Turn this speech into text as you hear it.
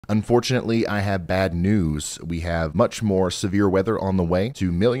Unfortunately, I have bad news. We have much more severe weather on the way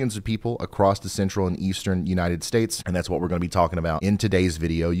to millions of people across the central and eastern United States, and that's what we're going to be talking about in today's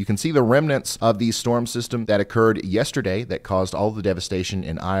video. You can see the remnants of the storm system that occurred yesterday that caused all the devastation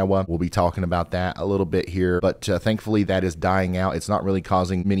in Iowa. We'll be talking about that a little bit here, but thankfully that is dying out. It's not really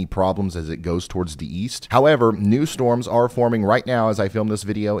causing many problems as it goes towards the east. However, new storms are forming right now as I film this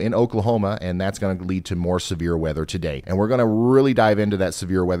video in Oklahoma, and that's going to lead to more severe weather today. And we're going to really dive into that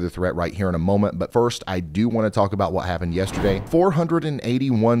severe weather threat right here in a moment, but first I do want to talk about what happened yesterday.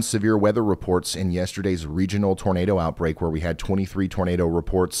 481 severe weather reports in yesterday's regional tornado outbreak, where we had 23 tornado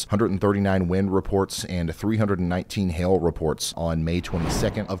reports, 139 wind reports, and 319 hail reports on May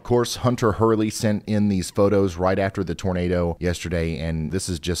 22nd. Of course, Hunter Hurley sent in these photos right after the tornado yesterday, and this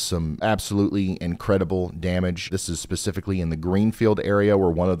is just some absolutely incredible damage. This is specifically in the Greenfield area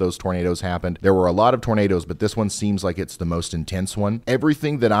where one of those tornadoes happened. There were a lot of tornadoes, but this one seems like it's the most intense one.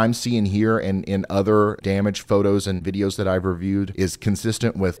 Everything that I'm seeing here and in other damage photos and videos that I've reviewed is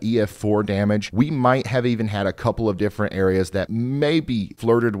consistent with EF4 damage. We might have even had a couple of different areas that maybe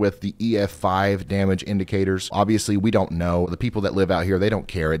flirted with the EF5 damage indicators. Obviously, we don't know. The people that live out here, they don't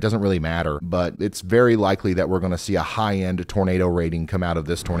care. It doesn't really matter, but it's very likely that we're going to see a high-end tornado rating come out of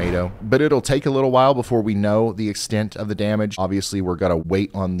this tornado. But it'll take a little while before we know the extent of the damage. Obviously, we're going to wait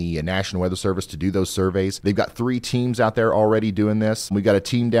on the National Weather Service to do those surveys. They've got 3 teams out there already doing this. We've got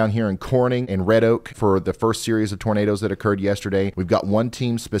a team down here in Corning and Red Oak for the first series of tornadoes that occurred yesterday. We've got one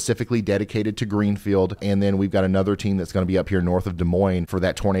team specifically dedicated to Greenfield, and then we've got another team that's going to be up here north of Des Moines for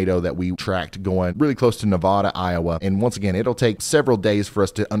that tornado that we tracked going really close to Nevada, Iowa. And once again, it'll take several days for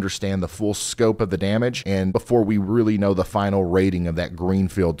us to understand the full scope of the damage and before we really know the final rating of that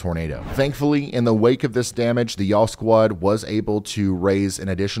Greenfield tornado. Thankfully, in the wake of this damage, the Y'all Squad was able to raise an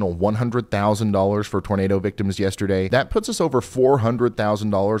additional $100,000 for tornado victims yesterday. That puts us over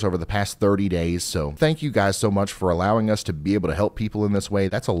 $400,000 over the past 30 days. So thank you guys so much for allowing us to be able to help people in this way.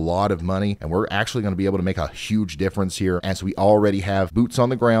 That's a lot of money, and we're actually going to be able to make a huge difference here as we already have boots on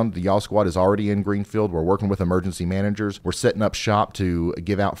the ground. The Y'all Squad is already in Greenfield. We're working with emergency managers. We're setting up shop to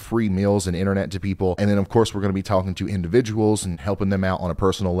give out free meals and internet to people. And then of course, we're going to be talking to individuals and helping them out on a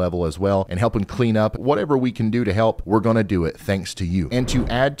personal level as well, and helping clean up. Whatever we can do to help, we're going to do it thanks to you. And to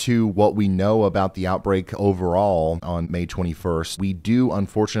add to what we know about the outbreak overall on May 21st, we do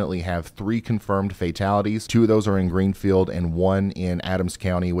unfortunately have 3 confirmed fatalities. 2 of those are in Greenfield and 1 in Adams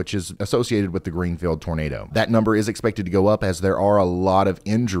County, which is associated with the Greenfield tornado. That number is expected to go up as there are a lot of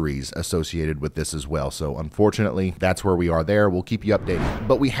injuries associated with this as well. So unfortunately, that's where we are there. We'll keep you updated.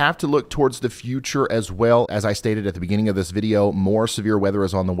 But we have to look towards the future as well. As I stated at the beginning of this video, more severe weather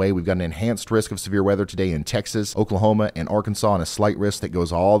is on the way. We've got an enhanced risk of severe weather today in Texas, Oklahoma, and Arkansas, and a slight risk that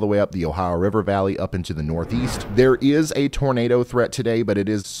goes all the way up the Ohio River Valley up into the northeast. There is a tornado threat today, but it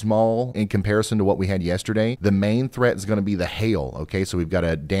is small in comparison to what we had yesterday. The main threat is going to be the hail. Okay, so we've got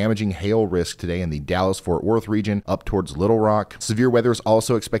a damaging hail risk today in the Dallas-Fort Worth region up towards Little Rock. Severe weather is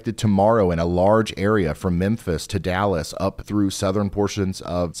also expected tomorrow in a large area from Memphis to Dallas up through southern portions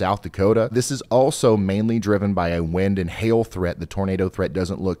of South Dakota. This is also mainly driven by a wind and hail threat. The tornado threat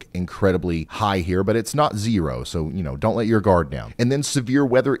doesn't look incredibly high here, but it's not zero. So, don't let your guard down. And then severe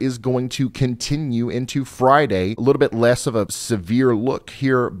weather is going to continue into Friday. A little bit less of a severe look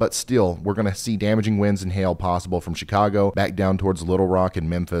here, but still, we're going to see damaging winds and hail possible from Chicago back down towards Little Rock and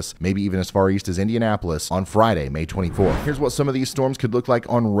Memphis, maybe even as far east as Indianapolis on Friday, May 24th. Here's what some of these storms could look like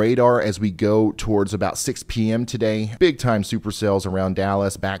on radar as we go towards about 6 p.m. today. Big time supercells around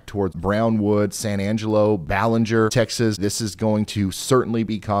Dallas, back towards Brownwood, San Angelo, Ballinger, Texas. This is going to certainly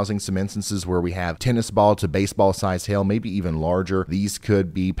be causing some instances where we have tennis ball to baseball size hail, maybe even larger. These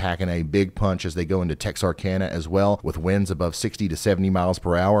could be packing a big punch as they go into Texarkana as well, with winds above 60 to 70 miles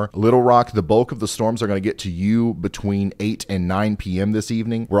per hour. Little Rock, the bulk of the storms are going to get to you between 8 and 9 p.m. this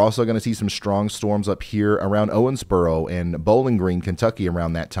evening. We're also going to see some strong storms up here around Owensboro and Bowling Green, Kentucky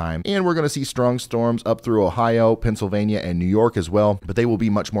around that time. And we're going to see strong storms up through Ohio, Pennsylvania, and New York as well, but they will be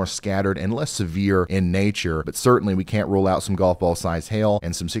much more scattered and less severe in nature. But certainly we can't rule out some golf ball size hail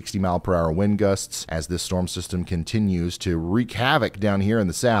and some 60-mile-per-hour wind gusts as this storm system continues to wreak havoc down here in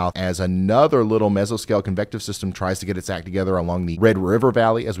the south as another little mesoscale convective system tries to get its act together along the Red River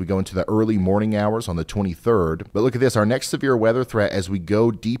Valley as we go into the early morning hours on the 23rd. But look at this, our next severe weather threat as we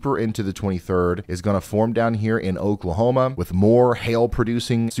go deeper into the 23rd is going to form down here in Oklahoma with more hail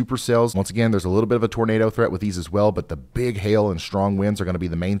producing supercells. Once again, there's a little bit of a tornado threat with these as well, but the big hail and strong winds are going to be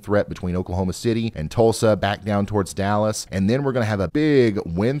the main threat between Oklahoma City and Tulsa back down towards Dallas. And then we're going to have a big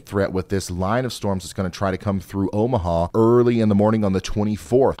wind threat with this line of storms that's going to try to come through Omaha early in the morning on the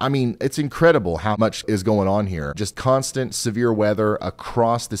 24th. I mean, it's incredible how much is going on here. Just constant severe weather weather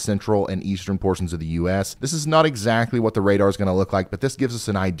across the central and eastern portions of the U.S. This is not exactly what the radar is going to look like, but this gives us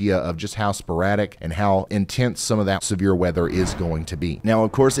an idea of just how sporadic and how intense some of that severe weather is going to be. Now,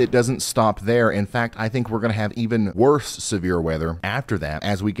 of course, it doesn't stop there. In fact, I think we're going to have even worse severe weather after that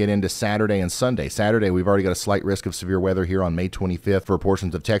as we get into Saturday and Sunday. Saturday, we've already got a slight risk of severe weather here on May 25th for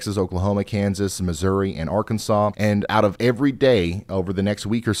portions of Texas, Oklahoma, Kansas, Missouri, and Arkansas. And out of every day over the next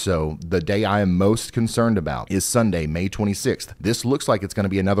week or so, the day I am most concerned about is Sunday, May 26th. This looks like it's going to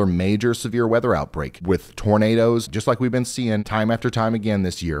be another major severe weather outbreak with tornadoes, just like we've been seeing time after time again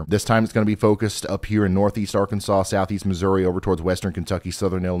this year. This time it's going to be focused up here in northeast Arkansas, southeast Missouri, over towards western Kentucky,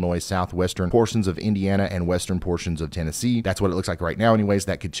 southern Illinois, southwestern portions of Indiana, and western portions of Tennessee. That's what it looks like right now anyways.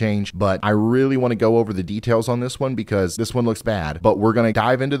 That could change, but I really want to go over the details on this one because this one looks bad, but we're going to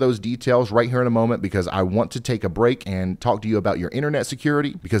dive into those details right here in a moment because I want to take a break and talk to you about your internet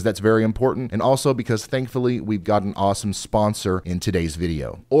security because that's very important, and also because thankfully we've got an awesome sponsor in today's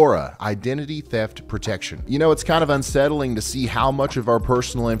video. Aura, identity theft protection. You know, it's kind of unsettling to see how much of our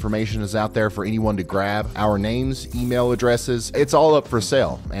personal information is out there for anyone to grab. Our names, email addresses, it's all up for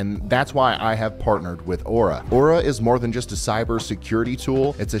sale, and that's why I have partnered with Aura. Aura is more than just a cyber security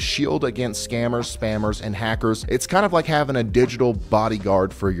tool. It's a shield against scammers, spammers, and hackers. It's kind of like having a digital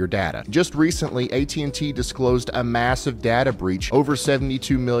bodyguard for your data. Just recently, AT&T disclosed a massive data breach. Over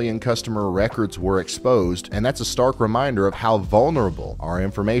 72 million customer records were exposed, and that's a stark reminder of how vulnerable our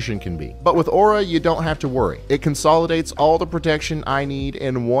information can be. But with Aura, you don't have to worry. It consolidates all the protection I need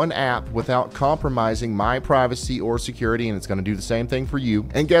in one app without compromising my privacy or security, and it's going to do the same thing for you.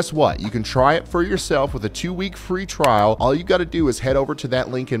 And guess what? You can try it for yourself with a 2-week free trial. All you got to do is head over to that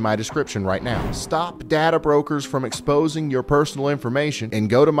link in my description right now. Stop data brokers from exposing your personal information and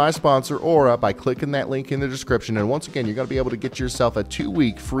go to my sponsor Aura by clicking that link in the description. And once again, you're going to be able to get yourself a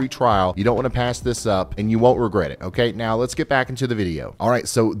 2-week free trial. You don't want to pass this up and you won't regret it. Okay, now let's get back into the video. All right,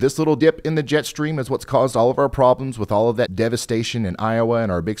 so this little dip in the jet stream is what's caused all of our problems with all of that devastation in Iowa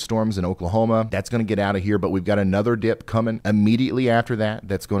and our big storms in Oklahoma. That's going to get out of here, but we've got another dip coming immediately after that.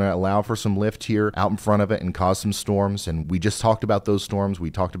 That's going to allow for some lift here out in front of it and cause some storms. And we just talked about those storms.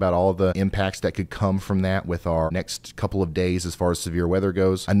 We talked about all of the impacts that could come from that with our next couple of days as far as severe weather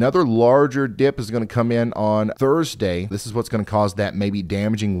goes. Another larger dip is going to come in on Thursday. This is what's going to cause that maybe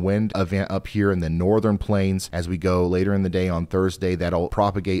damaging wind event up here in the northern plains as we go later in the day on Thursday. That'll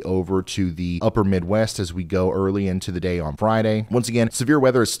propagate over to the upper Midwest as we go early into the day on Friday. Once again, severe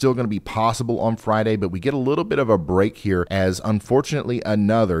weather is still going to be possible on Friday, but we get a little bit of a break here as unfortunately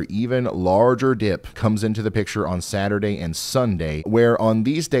another even larger dip comes into the picture on Saturday and Sunday, where on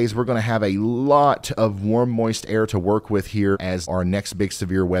these days we're going to have a lot of warm, moist air to work with here as our next big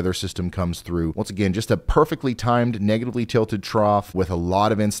severe weather system comes through. Once again, just a perfectly timed negatively tilted trough with a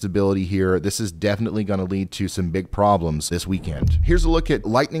lot of instability here. This is definitely going to lead to some big problems this weekend. Here's a look at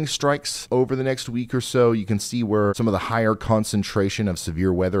lightning strikes over the next week or so. You can see where some of the higher concentration of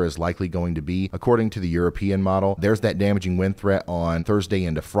severe weather is likely going to be. According to the European model, there's that damaging wind threat on Thursday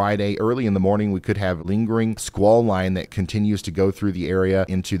into Friday. Early in the morning, we could have lingering squall line that continues to go through the area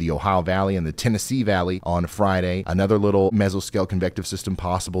into the Ohio Valley and the Tennessee Valley on Friday. Another little mesoscale convective system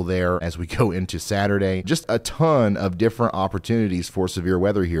possible there as we go into Saturday. Just a ton of different opportunities for severe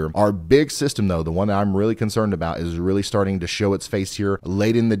weather here. Our big system, though, the one that I'm really concerned about, is really starting to show its face here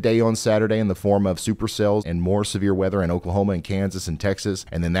late in the day on Saturday in the form of supercells and more severe weather in Oklahoma and Kansas and Texas.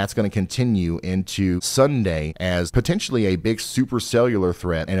 And then that's going to continue into Sunday as potentially a big supercellular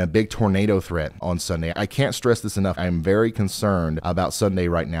threat and a big tornado threat on Sunday. I can't stress this enough. I'm very concerned about Sunday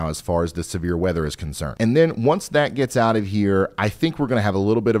right now as far as the severe weather is concerned. And then once that gets out of here, I think we're going to have a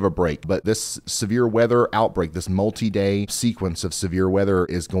little bit of a break, but this severe weather outbreak, this multi-day sequence of severe weather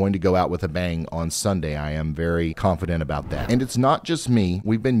is going to go out with a bang on Sunday. I am very confident about that. And it's not just me.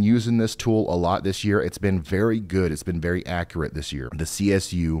 We've been using this tool a lot this year. It's been very good. It's been very accurate this year. The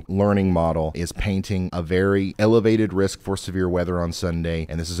CSU learning model is painting a very elevated risk for severe weather on Sunday.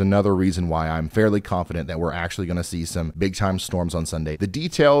 And this is another reason why I'm fairly confident that we're actually going to see some big time storms on Sunday. The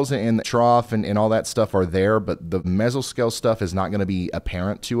details and the trough and all that stuff are there, but the mesoscale stuff is not going to be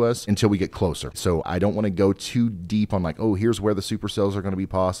apparent to us until we get closer. So I don't want to go too deep on like, oh, here's where the supercells are going to be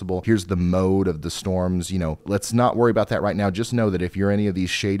possible. Here's the mode of the storms. You know, let's not worry about that right now. Just know that if you're any of these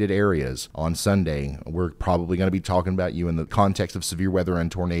shaded areas on Sunday, we're probably going to be talking about you in the context of severe weather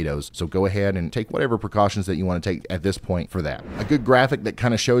and tornadoes. So go ahead and take whatever precautions that you want to take at this point for that. A good graphic that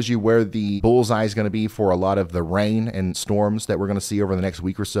kind of shows you where the bullseye is going to be for a lot of the rain and storms that we're going to see over the next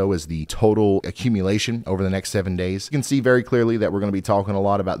week or so is the total accumulation over the next 7 days. You can see very clearly that we're going to be talking a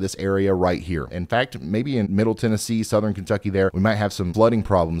lot about this area right here. In fact, maybe in Middle Tennessee, Southern Kentucky there, we might have some flooding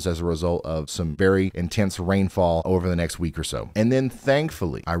problems as a result of some very intense rainfall over over the next week or so. And then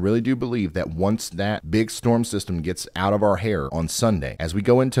thankfully, I really do believe that once that big storm system gets out of our hair on Sunday, as we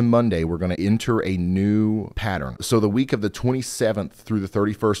go into Monday, we're going to enter a new pattern. So the week of the 27th through the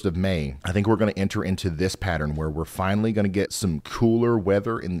 31st of May, I think we're going to enter into this pattern where we're finally going to get some cooler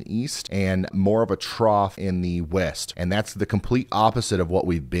weather in the east and more of a trough in the west. And that's the complete opposite of what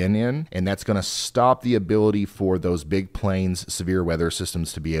we've been in. And that's going to stop the ability for those big plains severe weather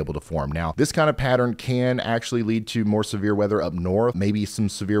systems to be able to form. Now, this kind of pattern can actually lead to more severe weather up north, maybe some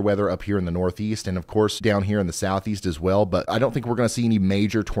severe weather up here in the northeast, and of course down here in the southeast as well. But I don't think we're going to see any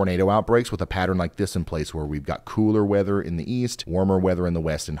major tornado outbreaks with a pattern like this in place where we've got cooler weather in the east, warmer weather in the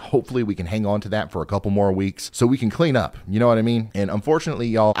west, and hopefully we can hang on to that for a couple more weeks so we can clean up. You know what I mean? And unfortunately,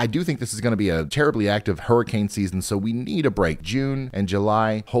 y'all, I do think this is going to be a terribly active hurricane season, so we need a break. June and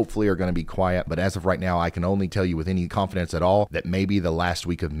July hopefully are going to be quiet, but as of right now, I can only tell you with any confidence at all that maybe the last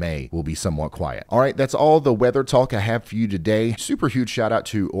week of May will be somewhat quiet. All right, that's all the weather talk I have for you today. Super huge shout out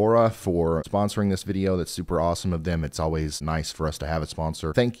to Aura for sponsoring this video. That's super awesome of them. It's always nice for us to have a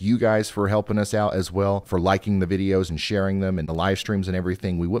sponsor. Thank you guys for helping us out as well, for liking the videos and sharing them and the live streams and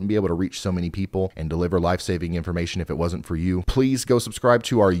everything. We wouldn't be able to reach so many people and deliver life-saving information if it wasn't for you. Please go subscribe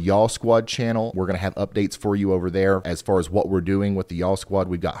to our Y'all Squad channel. We're going to have updates for you over there as far as what we're doing with the Y'all Squad.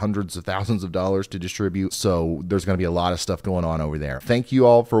 We've got hundreds of thousands of dollars to distribute, so there's going to be a lot of stuff going on over there. Thank you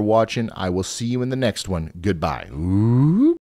all for watching. I will see you in the next one. Goodbye. Ooh.